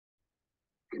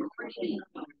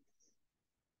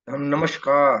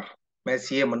नमस्कार, मैं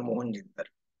CA Manmohan Jindal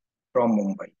from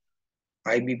Mumbai.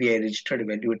 IBPI registered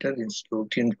evaluator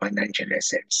institute in financial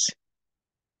assets.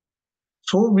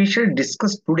 So we shall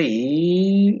discuss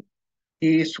today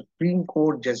a Supreme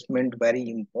Court judgment, very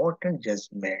important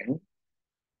judgment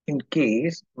in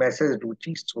case Mrs.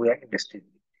 Ruchi Soya Industries.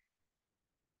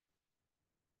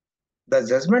 The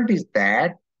judgment is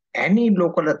that any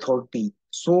local authority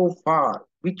so far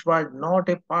which was not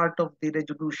a part of the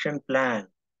resolution plan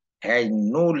has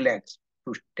no legs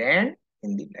to stand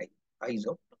in the eyes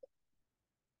of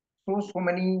so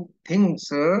many things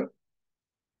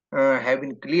have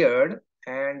been cleared,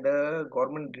 and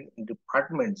government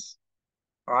departments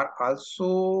are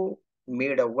also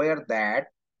made aware that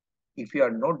if you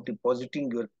are not depositing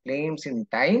your claims in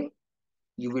time,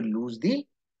 you will lose the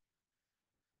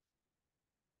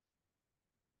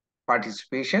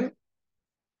participation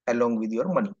along with your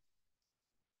money.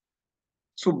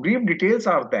 So brief details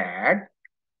are that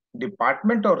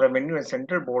Department of Revenue and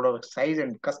Central Board of Excise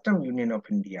and Custom Union of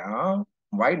India,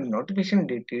 by notification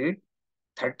dated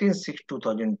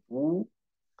 13/6/2002,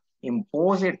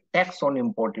 impose a tax on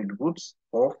imported goods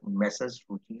of Messrs.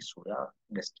 Ruchi Soya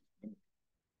Industries,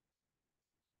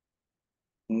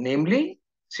 namely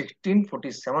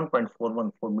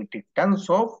 1647.414 metric tons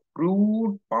of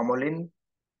crude palm oil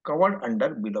covered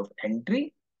under bill of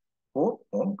entry for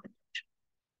home consumption.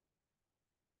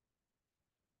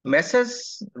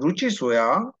 Messrs. Ruchi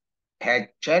Soya had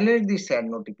challenged the said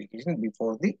notification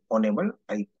before the Honorable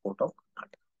High Court of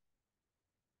Karnataka.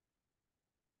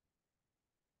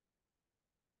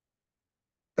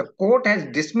 The court has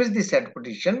dismissed the said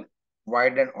petition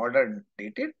via an order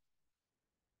dated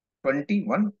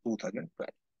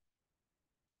 21/2012.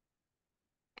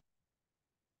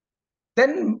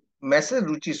 Then Messrs.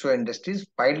 Ruchi Soya Industries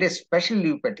filed a special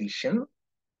leave petition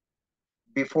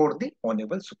before the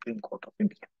Honorable Supreme Court of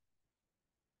India.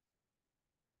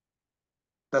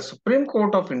 The Supreme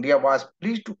Court of India was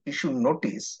pleased to issue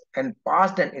notice and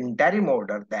passed an interim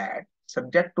order that,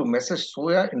 subject to Messrs.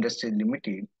 Soya Industries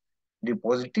Limited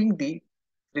depositing the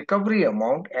recovery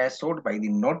amount as sought by the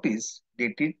notice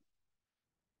dated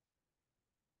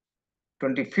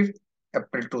 25th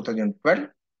April 2012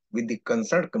 with the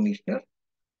concerned commissioner,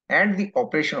 and the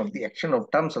operation of the action of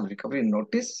terms of recovery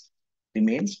notice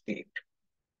remains paid.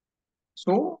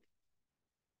 So,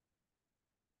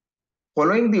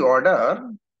 following the order,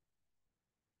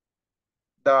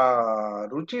 the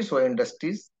Ruchi Soya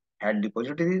Industries had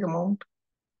deposited the amount,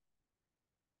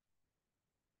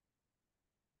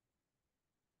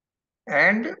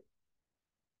 and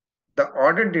the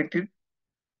order dated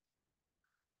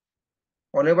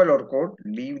Honorable or Court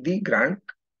leave the grant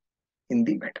in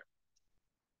the matter.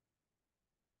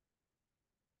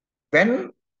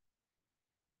 When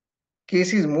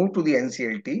case is moved to the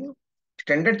NCLT,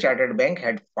 Standard Chartered Bank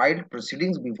had filed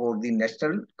proceedings before the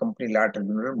National Company Law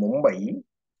Tribunal, Mumbai,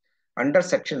 under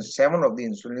Section 7 of the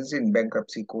Insolvency in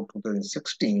Bankruptcy Code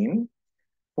 2016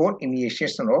 for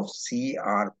initiation of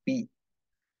CIRP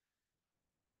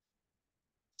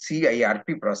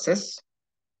process,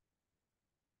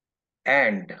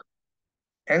 and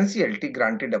NCLT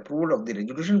granted approval of the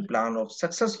resolution plan of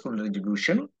successful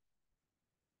resolution,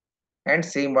 and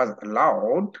same was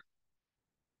allowed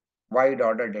wide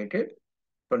order dated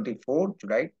 24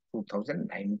 July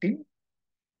 2019,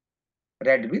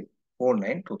 read with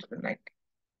 4/9/2019.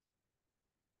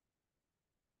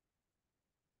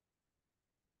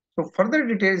 So further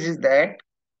details is that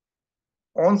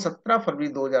on 17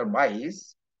 February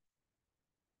 2022,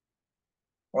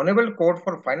 Honorable Court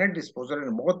for final disposal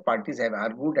and both parties have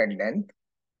argued at length.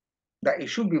 The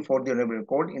issue before the Honorable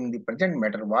Court in the present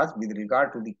matter was with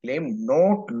regard to the claim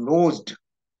not lodged.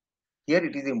 Here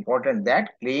it is important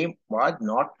that claim was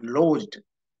not lodged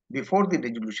before the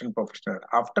resolution professional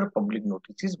after public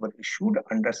notices were issued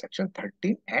under section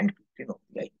 13 and 15 of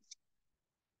the IBC.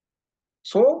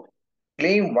 So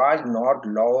claim was not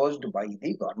lodged by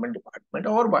the government department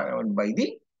or by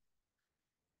the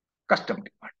custom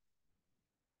department.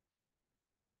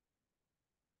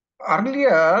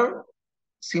 Earlier,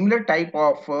 similar type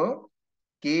of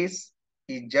case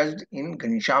is judged in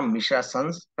Ghanshyam Mishra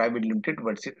Sons Private Limited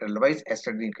versus Otherwise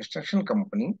Asset Reconstruction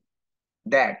Company,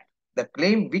 that the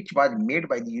claim which was made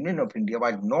by the Union of India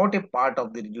was not a part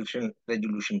of the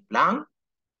resolution plan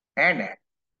and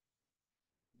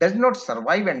does not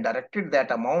survive, and directed that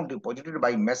amount deposited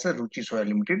by Messrs. Ruchi Soya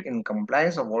Limited in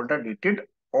compliance of order dated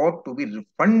ought to be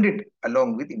refunded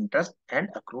along with interest and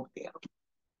accrued thereof.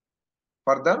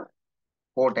 Further,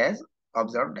 court has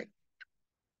observed that.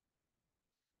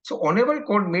 So, Honorable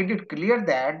Court made it clear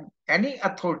that any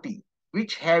authority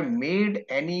which have made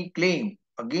any claim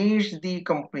against the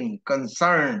company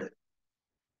concerned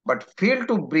but fail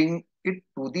to bring it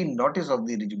to the notice of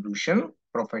the resolution,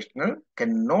 professional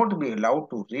cannot be allowed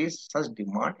to raise such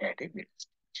demand at a later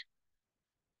stage.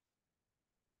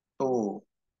 So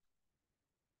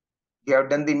you have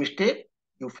done the mistake,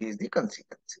 you face the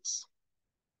consequences.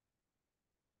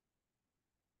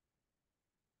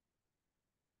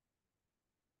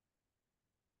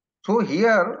 So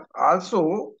here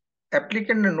also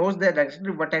applicant knows that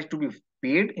actually what has to be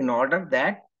paid in order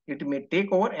that it may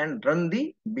take over and run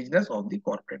the business of the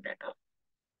corporate data.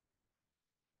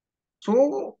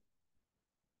 So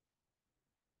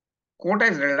court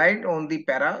has relied on the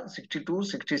para 62,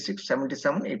 66,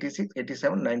 77, 86,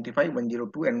 87, 95,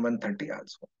 102 and 130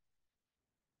 also.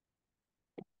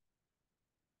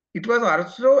 It was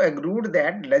also agreed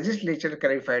that legislature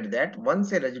clarified that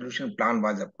once a resolution plan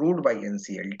was approved by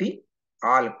NCLT,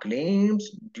 all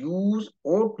claims, dues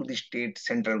owed to the state,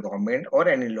 central government or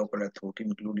any local authority,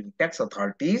 including tax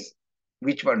authorities,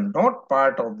 which were not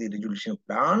part of the resolution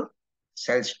plan,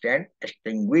 shall stand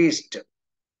extinguished.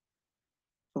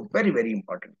 So very, very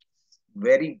important.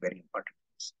 Very, very important.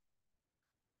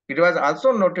 It was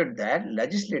also noted that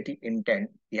legislative intent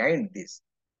behind this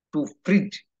to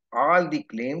freeze all the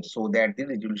claims so that the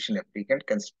resolution applicant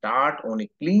can start on a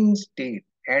clean state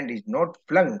and is not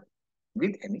flung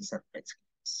with any surprise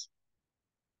claims.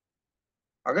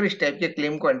 अगर इस type के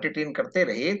claim को entertain करते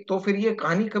रहे तो फिर ये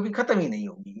कहानी कभी खत्म ही नहीं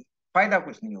होगी, फायदा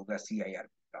कुछ नहीं होगा CIR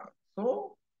का.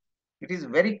 So it is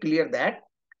very clear that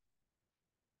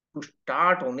to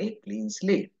start on a clean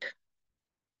slate.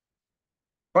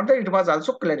 Further, it was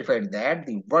also clarified that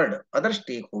the word other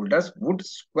stakeholders would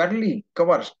squarely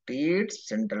cover state,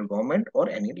 central government or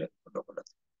any local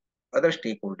authority. Other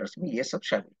stakeholders में ये सब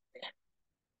शामिल होते हैं.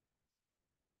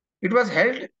 It was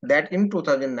held that in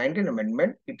 2019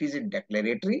 amendment, it is a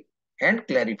declaratory and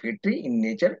clarificatory in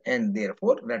nature and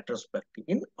therefore retrospective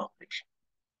in operation.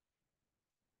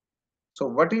 So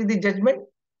what is the judgment?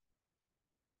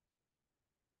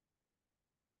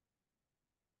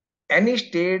 Any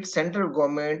state, central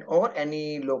government or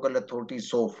any local authority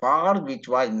so far which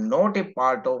was not a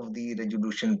part of the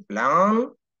resolution plan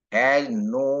has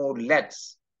no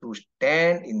legs to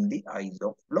stand in the eyes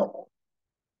of law.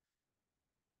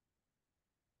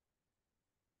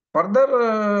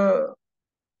 Further,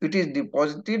 it is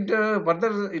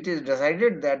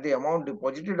decided that the amount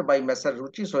deposited by Messrs.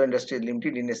 Ruchi Soya Industries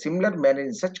Limited in a similar manner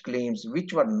in such claims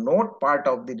which were not part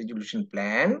of the resolution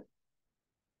plan,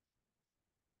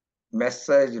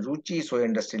 Messrs. Ruchi Soya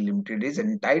Industries Limited is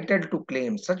entitled to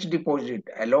claim such deposit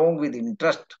along with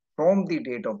interest from the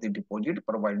date of the deposit,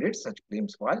 provided such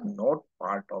claims was not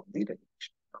part of the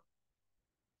resolution.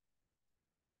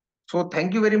 So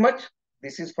thank you very much.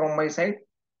 This is from my side.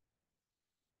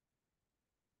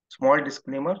 Small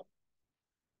disclaimer.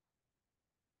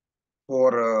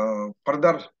 For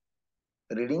further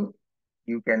reading,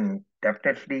 you can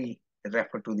definitely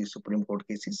refer to the Supreme Court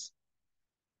cases.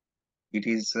 It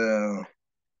is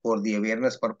for the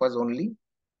awareness purpose only.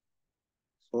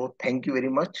 So thank you very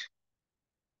much.